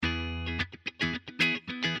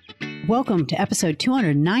Welcome to episode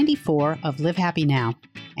 294 of Live Happy Now,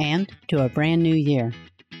 and to a brand new year.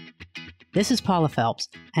 This is Paula Phelps,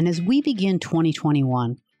 and as we begin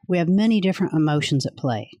 2021, we have many different emotions at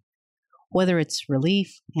play. Whether it's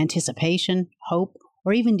relief, anticipation, hope,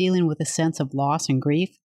 or even dealing with a sense of loss and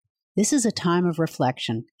grief, this is a time of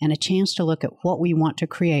reflection and a chance to look at what we want to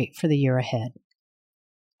create for the year ahead.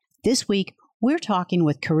 This week, we're talking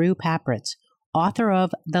with Karu Papritz, author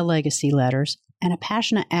of The Legacy Letters and a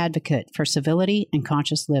passionate advocate for civility and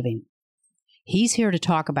conscious living. He's here to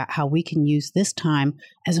talk about how we can use this time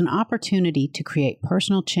as an opportunity to create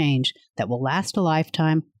personal change that will last a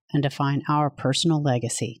lifetime and define our personal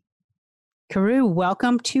legacy. Karu,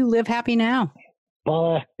 welcome to Live Happy Now.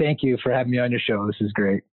 Paula, thank you for having me on your show. This is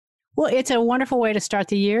great. Well, it's a wonderful way to start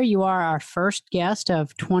the year. You are our first guest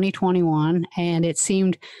of 2021, and it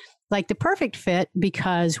seemed like the perfect fit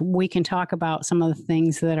because we can talk about some of the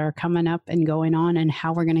things that are coming up and going on and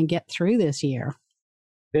how we're going to get through this year.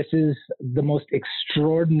 This is the most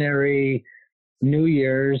extraordinary New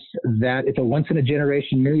Year's that it's a once in a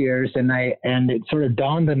generation New Year's. And it sort of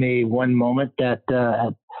dawned on me one moment that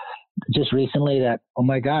just recently that, oh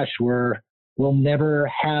my gosh, we'll never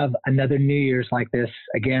have another New Year's like this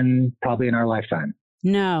again, probably in our lifetime.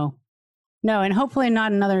 No, and hopefully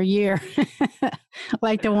not another year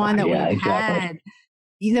like the one that we've had.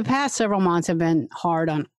 The past several months have been hard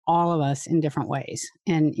on all of us in different ways.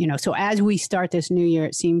 And, so as we start this new year,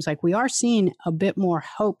 it seems like we are seeing a bit more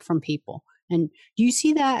hope from people. And do you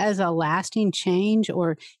see that as a lasting change,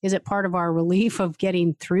 or is it part of our relief of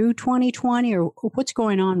getting through 2020, or what's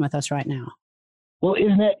going on with us right now? Well,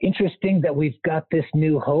 isn't it interesting that we've got this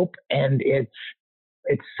new hope, and it's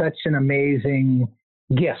such an amazing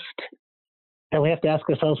gift that we have to ask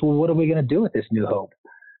ourselves, well, what are we going to do with this new hope?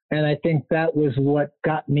 And I think that was what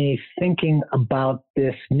got me thinking about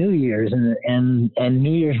this New Year's and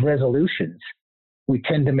New Year's resolutions. We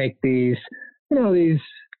tend to make these,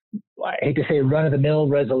 I hate to say run-of-the-mill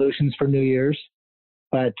resolutions for New Year's,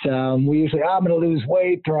 but we usually, I'm going to lose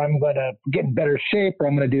weight, or I'm going to get in better shape, or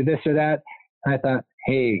I'm going to do this or that. And I thought,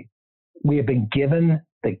 hey, we have been given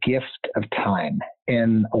the gift of time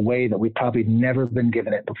in a way that we've probably never been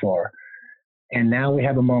given it before. And now we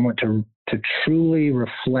have a moment to truly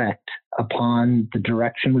reflect upon the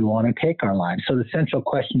direction we want to take our lives. So the central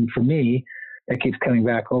question for me that keeps coming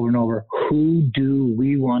back over and over, who do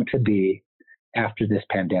we want to be after this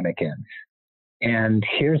pandemic ends? And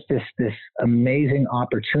here's this amazing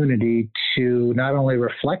opportunity to not only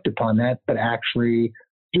reflect upon that, but actually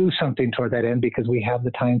do something toward that end because we have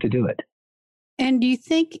the time to do it. And do you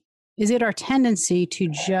think, is it our tendency to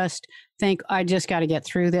just think, I just got to get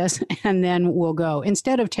through this and then we'll go,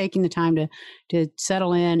 instead of taking the time to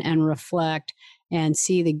settle in and reflect and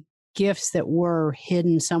see the gifts that were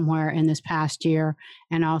hidden somewhere in this past year,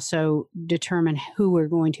 and also determine who we're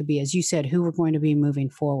going to be, as you said, who we're going to be moving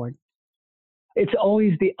forward? It's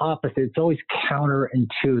always the opposite. It's always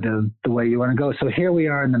counterintuitive the way you want to go. So here we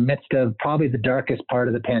are in the midst of probably the darkest part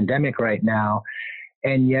of the pandemic right now.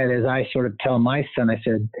 And yet, as I sort of tell my son, I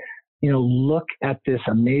said, look at this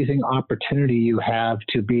amazing opportunity you have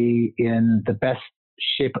to be in the best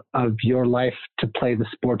shape of your life to play the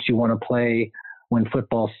sports you want to play when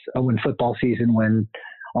football season, when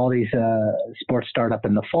all these sports start up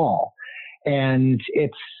in the fall. And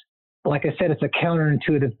it's, like I said, it's a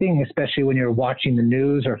counterintuitive thing, especially when you're watching the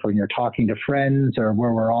news or when you're talking to friends or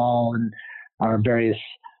where we're all in our various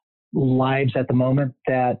lives at the moment,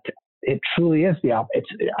 that it truly is the opposite.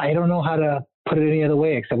 I don't know how to put it any other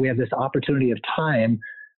way, except we have this opportunity of time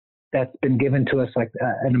that's been given to us like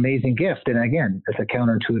an amazing gift. And again, it's a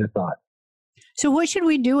counterintuitive thought. So what should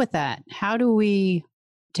we do with that? How do we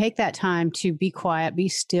take that time to be quiet, be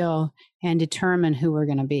still, and determine who we're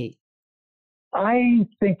going to be? I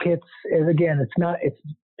think it's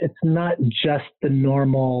not just the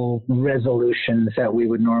normal resolutions that we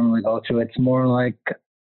would normally go through. It's more like,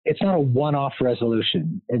 it's not a one-off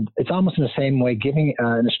resolution. It's almost in the same way, in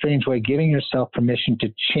a strange way, giving yourself permission to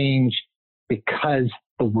change because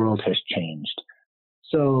the world has changed.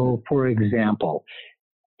 So, for example,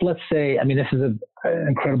 let's say, this is an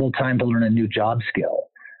incredible time to learn a new job skill.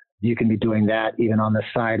 You can be doing that even on the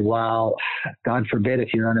side while, God forbid,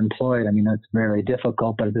 if you're unemployed. That's very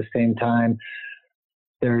difficult, but at the same time,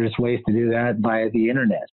 there's ways to do that via the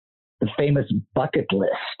internet. The famous bucket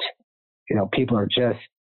list. People are just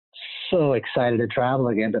so excited to travel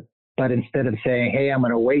again, but instead of saying, hey, I'm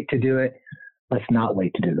going to wait to do it, let's not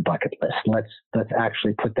wait to do the bucket list. Let's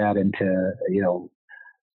actually put that into,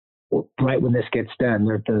 right when this gets done.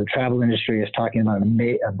 The travel industry is talking about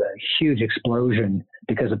a huge explosion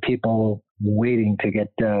because of people waiting to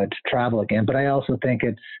get to travel again. But I also think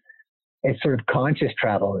it's sort of conscious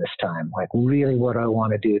travel this time. Like, really, what do I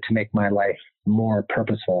want to do to make my life more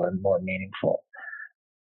purposeful and more meaningful?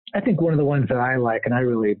 I think one of the ones that I like and I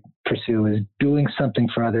really pursue is doing something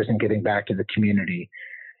for others and getting back to the community.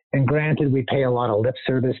 And granted, we pay a lot of lip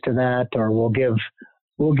service to that, or we'll give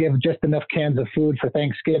just enough cans of food for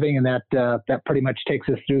Thanksgiving, and that pretty much takes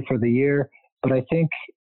us through for the year. But I think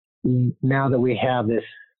now that we have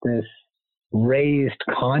this raised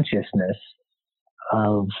consciousness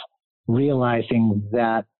of realizing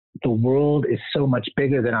that the world is so much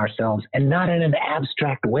bigger than ourselves, and not in an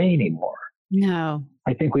abstract way anymore. No.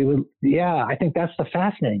 I think I think that's the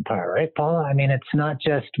fascinating part, right, Paula? I mean, it's not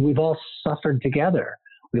just, we've all suffered together.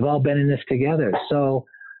 We've all been in this together. So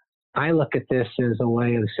I look at this as a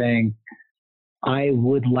way of saying, I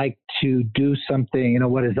would like to do something,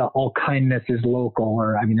 what is all kindness is local,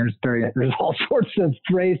 or, I mean, there's all sorts of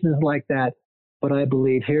phrases like that. But I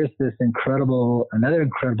believe here's this another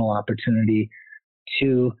incredible opportunity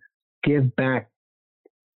to give back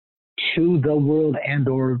to the world and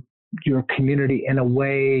or your community in a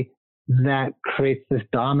way that creates this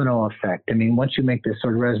domino effect. I mean, once you make this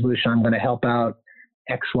sort of resolution, I'm going to help out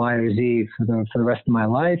X, Y, or Z for the rest of my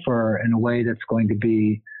life, or in a way that's going to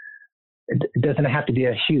be, it doesn't have to be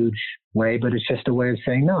a huge way, but it's just a way of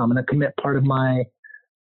saying, no, I'm going to commit part of my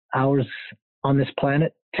hours on this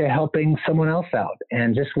planet to helping someone else out.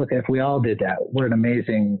 And just look, if we all did that, what an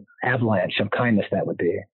amazing avalanche of kindness that would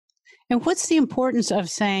be. And what's the importance of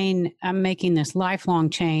saying, I'm making this lifelong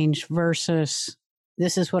change versus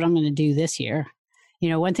this is what I'm going to do this year?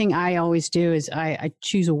 One thing I always do is I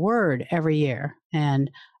choose a word every year and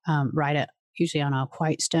write it usually on a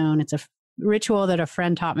white stone. It's a ritual that a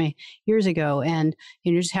friend taught me years ago. And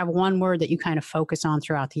you just have one word that you kind of focus on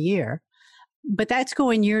throughout the year. But that's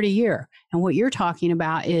going year to year. And what you're talking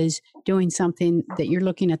about is doing something that you're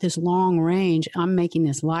looking at this long range. I'm making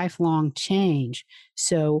this lifelong change.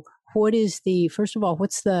 So first of all,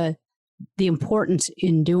 what's the importance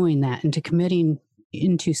in doing that and to committing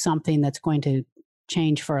into something that's going to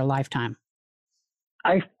change for a lifetime?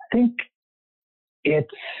 I think it's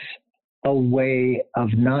a way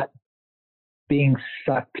of not being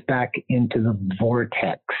sucked back into the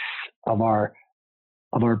vortex of our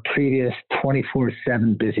previous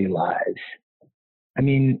 24/7 busy lives. I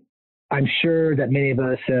mean, I'm sure that many of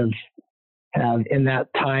us have in that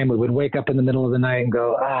time, we would wake up in the middle of the night and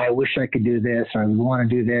go, I wish I could do this, or I want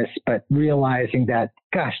to do this, but realizing that,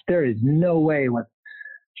 gosh, there is no way with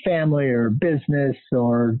family or business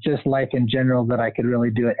or just life in general that I could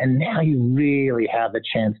really do it. And now you really have a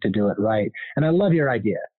chance to do it right. And I love your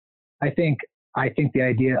idea. I think the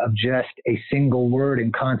idea of just a single word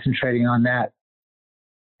and concentrating on that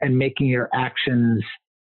and making your actions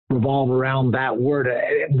revolve around that word.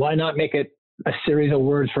 Why not make it a series of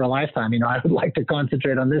words for a lifetime? I would like to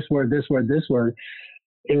concentrate on this word, this word, this word.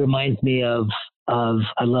 It reminds me of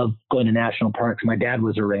I love going to national parks. My dad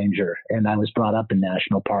was a ranger and I was brought up in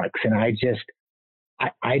national parks, and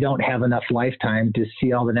I don't have enough lifetime to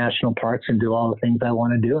see all the national parks and do all the things I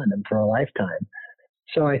want to do in them for a lifetime.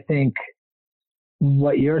 So I think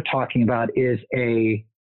what you're talking about is a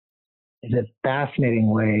fascinating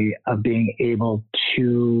way of being able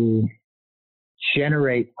to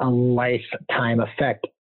generate a lifetime effect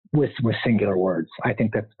with singular words. I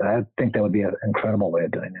think that would be an incredible way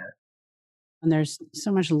of doing that. And there's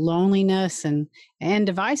so much loneliness and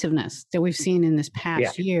divisiveness that we've seen in this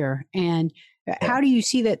past year. And how do you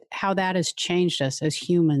see how that has changed us as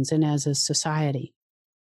humans and as a society?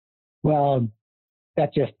 Well,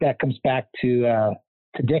 that comes back to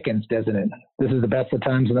Dickens, doesn't it? This is the best of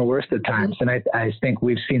times and the worst of times. And I think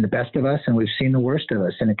we've seen the best of us and we've seen the worst of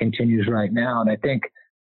us, and it continues right now. And I think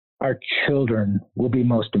our children will be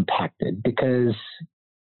most impacted because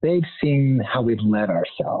they've seen how we've led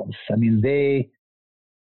ourselves. I mean,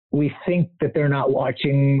 we think that they're not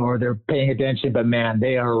watching or they're paying attention, but man,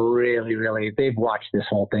 they are really, really, they've watched this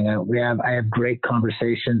whole thing. I have great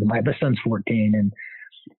conversations. My son's 14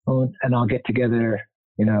 and I'll get together,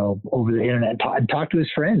 over the internet and talk to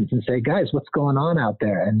his friends and say, guys, what's going on out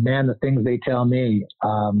there? And man, the things they tell me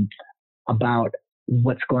about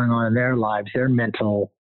what's going on in their lives, their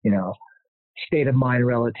mental, state of mind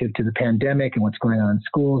relative to the pandemic and what's going on in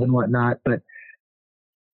schools and whatnot. But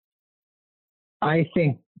I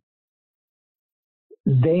think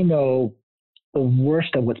they know the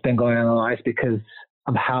worst of what's been going on in their lives because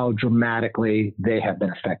of how dramatically they have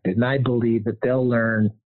been affected. And I believe that they'll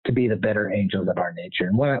learn to be the better angels of our nature.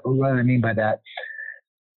 And what I mean by that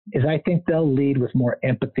is I think they'll lead with more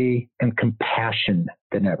empathy and compassion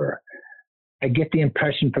than ever. I get the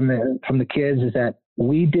impression from the kids is that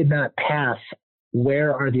we did not pass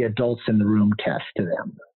where are the adults in the room test to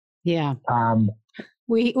them. Yeah. Um,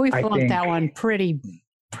 We I flunked think, that one pretty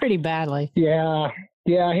badly. yeah,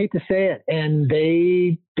 yeah, I hate to say it. And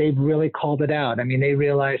they've really called it out. I mean, they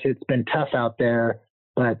realize it's been tough out there,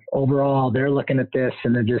 but overall they're looking at this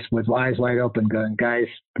and they're just with eyes wide open going, guys,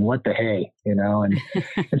 what the hey, you know? And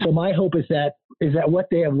so my hope is that what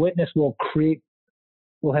they have witnessed will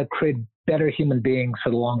have created better human beings for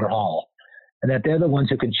the longer haul. And that they're the ones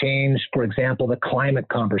who can change, for example, the climate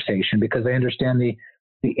conversation, because they understand the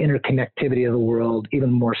interconnectivity of the world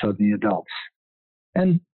even more so than the adults.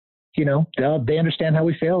 And, you know, they understand how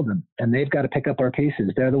we failed them, and they've got to pick up our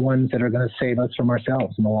pieces. They're the ones that are going to save us from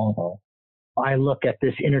ourselves in the long haul. I look at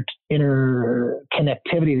this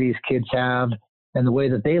interconnectivity these kids have and the way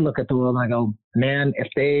that they look at the world, and I go, man,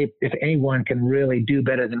 if anyone can really do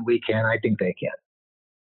better than we can, I think they can.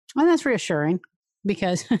 Well, that's reassuring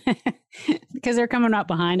because they're coming up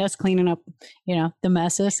behind us, cleaning up, the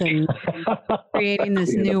messes and creating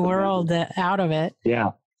this new world out of it.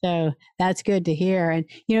 Yeah. So that's good to hear. And,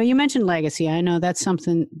 you mentioned legacy. I know that's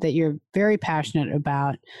something that you're very passionate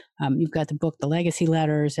about. You've got the book, The Legacy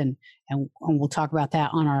Letters, and we'll talk about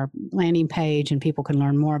that on our landing page, and people can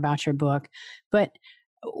learn more about your book. But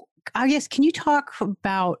I guess, can you talk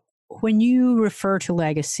about when you refer to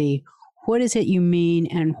legacy, what is it you mean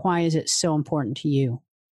and why is it so important to you?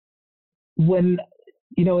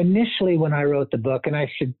 Initially when I wrote the book, and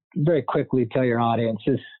I should very quickly tell your audience,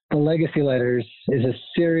 The Legacy Letters is a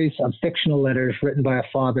series of fictional letters written by a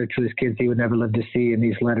father to his kids he would never live to see, and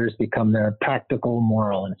these letters become their practical,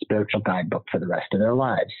 moral, and spiritual guidebook for the rest of their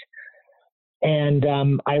lives. And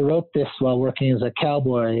I wrote this while working as a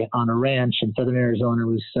cowboy on a ranch in southern Arizona.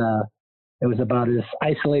 It was about as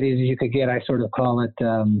isolated as you could get. I sort of call it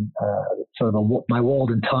my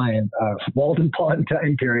Walden Pond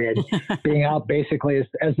time period, being out basically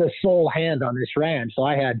as the sole hand on this ranch. So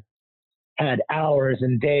I had hours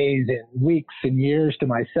and days and weeks and years to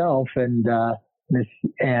myself, and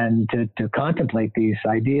to contemplate these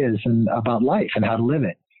ideas and about life and how to live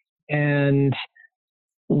it. And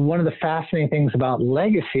one of the fascinating things about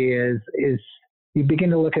legacy is you begin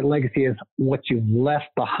to look at legacy as what you've left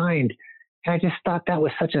behind. And I just thought that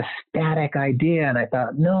was such a static idea. And I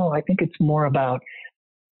thought, no, I think it's more about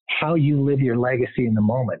how you live your legacy in the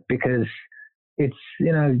moment, because it's,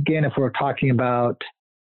 again, if we're talking about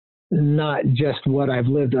not just what I've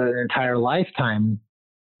lived an entire lifetime,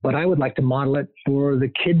 but I would like to model it for the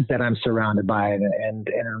kids that I'm surrounded by and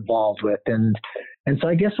involved with. And so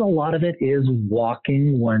I guess a lot of it is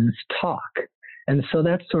walking one's talk. And so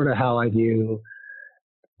that's sort of how I view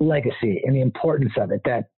legacy and the importance of it,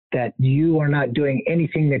 that you are not doing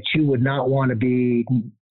anything that you would not want to be,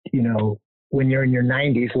 when you're in your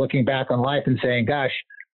 90s, looking back on life and saying, gosh,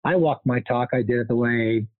 I walked my talk. I did it the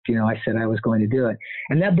way, I said I was going to do it.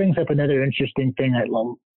 And that brings up another interesting thing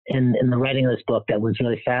in the writing of this book that was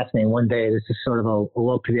really fascinating. One day, this is sort of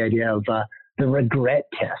awoke to the idea of the regret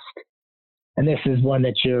test. And this is one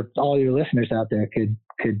that all your listeners out there could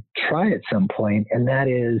try at some point. And that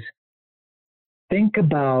is, think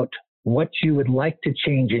about what you would like to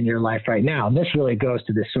change in your life right now. And this really goes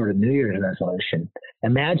to this sort of New Year's resolution.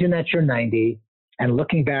 Imagine that you're 90 and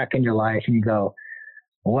looking back in your life and you go,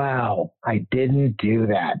 wow, I didn't do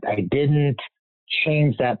that. I didn't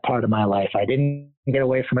change that part of my life. I didn't get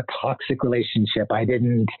away from a toxic relationship.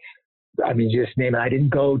 Just name it. I didn't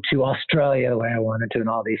go to Australia the way I wanted to and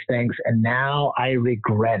all these things. And now I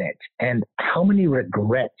regret it. And how many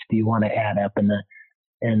regrets do you want to add up in the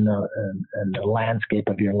landscape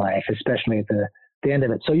of your life, especially at the end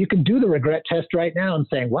of it? So you can do the regret test right now and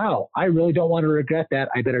saying, wow, I really don't want to regret that.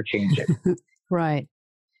 I better change it. Right.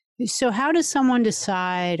 So how does someone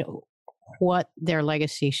decide what their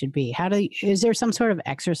legacy should be? Is there some sort of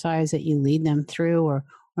exercise that you lead them through or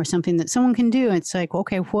something that someone can do? It's like,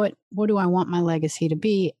 okay, what do I want my legacy to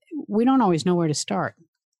be? We don't always know where to start.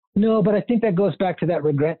 No, but I think that goes back to that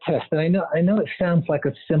regret test. And I know it sounds like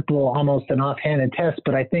a simple, almost an offhanded test,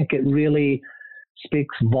 but I think it really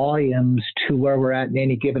speaks volumes to where we're at in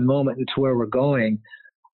any given moment and to where we're going.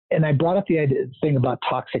 And I brought up the thing about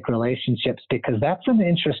toxic relationships because that's an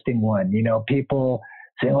interesting one. People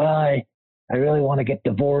say, well, I really want to get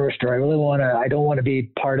divorced, or I don't want to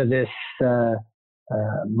be part of this, I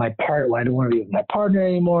don't want to be with my partner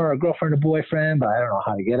anymore, or girlfriend or boyfriend, but I don't know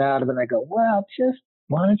how to get out of it. And I go, well,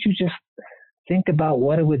 why don't you just think about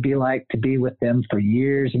what it would be like to be with them for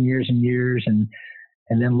years and years and years, and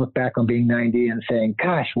then look back on being 90 and saying,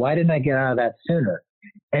 gosh, why didn't I get out of that sooner?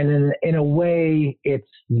 And in a way,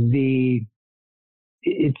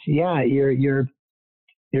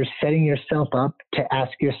 you're setting yourself up to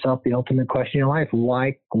ask yourself the ultimate question in your life.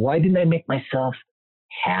 Why didn't I make myself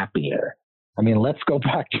happier? I mean, let's go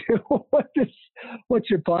back to what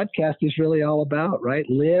your podcast is really all about, right?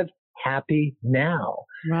 Live happy now.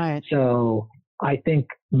 Right. So I think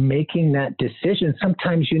making that decision,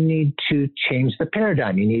 sometimes you need to change the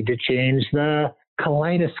paradigm. You need to change the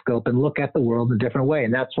kaleidoscope and look at the world in a different way.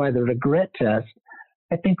 And that's why the regret test,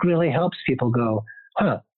 I think, really helps people go,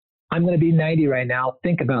 I'm going to be 90 right now.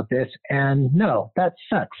 Think about this. And no, that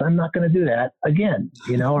sucks. I'm not going to do that again,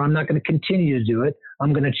 or I'm not going to continue to do it.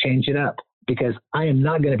 I'm going to change it up because I am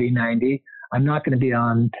not going to be 90. I'm not going to be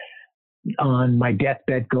on my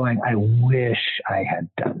deathbed going, I wish I had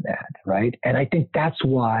done that. Right. And I think that's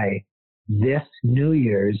why this New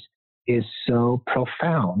Year's is so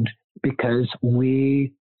profound, because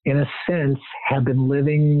we, in a sense, have been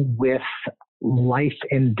living with life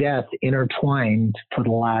and death intertwined for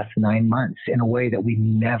the last 9 months in a way that we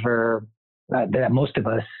never, that most of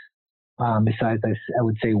us, besides, I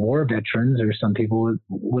would say, war veterans or some people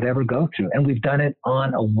would ever go through. And we've done it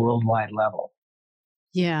on a worldwide level.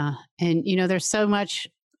 Yeah. And, there's so much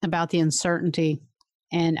about the uncertainty.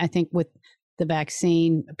 And I think with the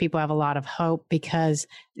vaccine, people have a lot of hope because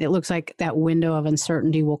it looks like that window of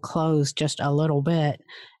uncertainty will close just a little bit,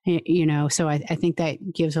 so I think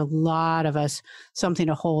that gives a lot of us something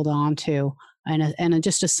to hold on to and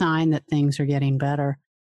just a sign that things are getting better.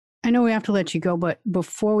 I know we have to let you go, but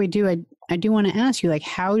before we do, I do want to ask you,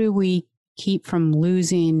 how do we keep from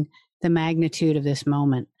losing the magnitude of this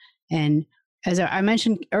moment? And as I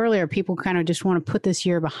mentioned earlier, people kind of just want to put this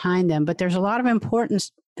year behind them, but there's a lot of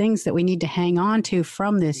important things that we need to hang on to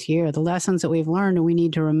from this year, the lessons that we've learned, and we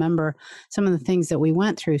need to remember some of the things that we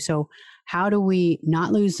went through. So how do we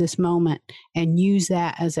not lose this moment and use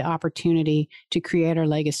that as an opportunity to create our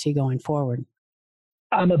legacy going forward?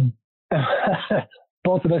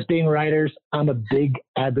 Both of us being writers, I'm a big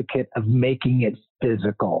advocate of making it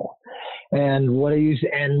physical. And one of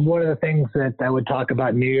the things that I would talk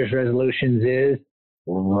about New Year's resolutions is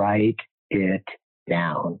write it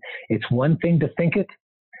down. It's one thing to think it.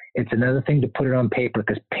 It's another thing to put it on paper,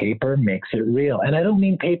 because paper makes it real. And I don't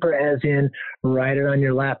mean paper as in write it on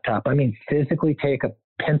your laptop. I mean physically take a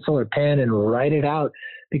pencil or pen and write it out,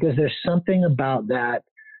 because there's something about that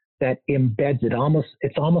embeds it.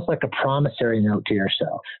 It's almost like a promissory note to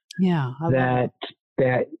yourself. Yeah. That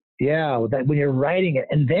when you're writing it,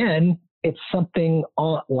 and then it's something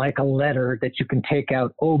like a letter that you can take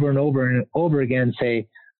out over and over and over again and say,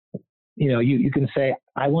 you can say,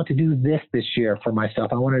 I want to do this year for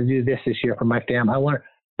myself. I want to do this year for my family.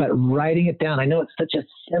 But writing it down, I know it's such a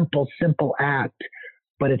simple act,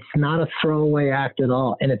 but it's not a throwaway act at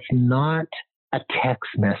all. And it's not a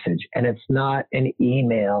text message, and it's not an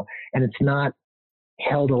email, and it's not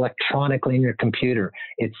held electronically in your computer.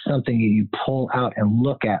 It's something you pull out and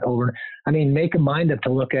look at over. I mean, make a mind up to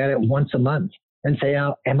look at it once a month and say,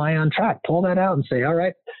 am I on track? Pull that out and say, all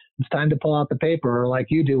right, it's time to pull out the paper, or like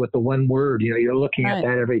you do with the one word, you're looking at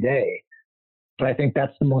that every day. But I think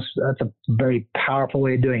that's a very powerful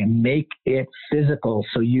way of doing it. Make it physical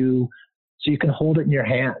so you can hold it in your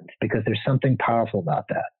hand, because there's something powerful about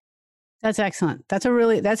that. That's excellent. That's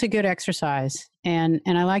a good exercise. And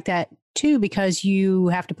I like that too, because you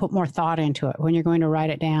have to put more thought into it. When you're going to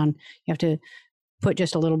write it down, you have to put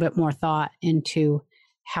just a little bit more thought into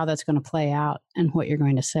how that's going to play out and what you're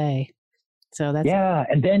going to say. So that's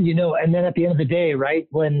and then and then at the end of the day, right,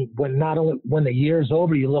 when the year's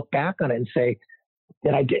over, you look back on it and say,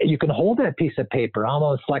 you can hold that piece of paper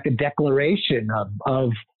almost like a declaration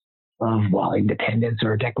of independence,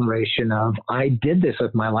 or a declaration of I did this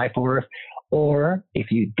with my life, or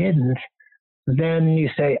if you didn't, then you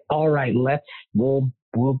say, all right, we'll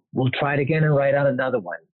try it again and write out another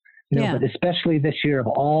one. But especially this year, of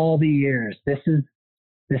all the years, this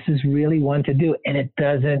is really one to do, and it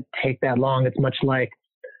doesn't take that long. It's much like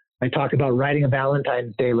I talk about writing a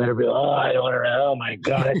Valentine's Day letter. I don't want to. Oh my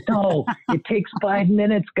God! No, it takes 5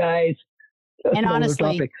 minutes, guys. And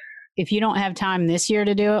honestly, if you don't have time this year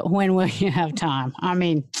to do it, when will you have time? I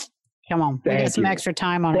mean, come on, we got some extra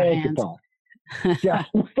time on our hands. Yeah,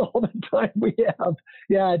 with all the time we have.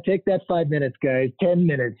 Yeah, take that 5 minutes, guys, 10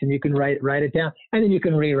 minutes, and you can write it down, and then you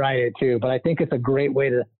can rewrite it too. But I think it's a great way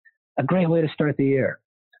to start the year,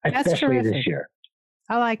 especially this year.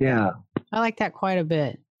 I like that. I like that quite a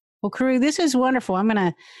bit. Well, Karu, this is wonderful. I'm going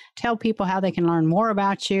to tell people how they can learn more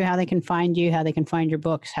about you, how they can find you, how they can find your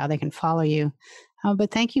books, how they can follow you.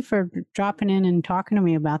 But thank you for dropping in and talking to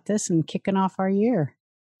me about this and kicking off our year.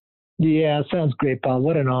 Yeah, sounds great, Paul.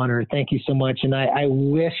 What an honor. Thank you so much. And I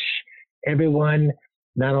wish everyone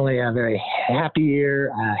not only a very happy year,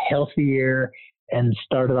 a healthy year, and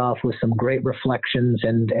started off with some great reflections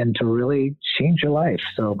and to really change your life.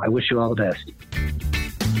 So I wish you all the best.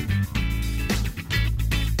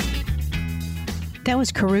 That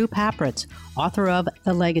was Karu Papritz, author of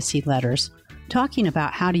The Legacy Letters, talking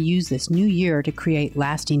about how to use this new year to create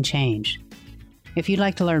lasting change. If you'd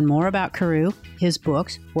like to learn more about Karu, his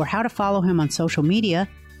books, or how to follow him on social media,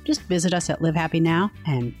 just visit us at Live Happy Now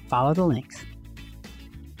and follow the links.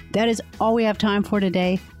 That is all we have time for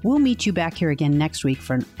today. We'll meet you back here again next week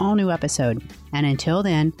for an all-new episode. And until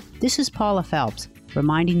then, this is Paula Phelps,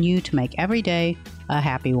 reminding you to make every day a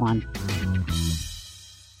happy one.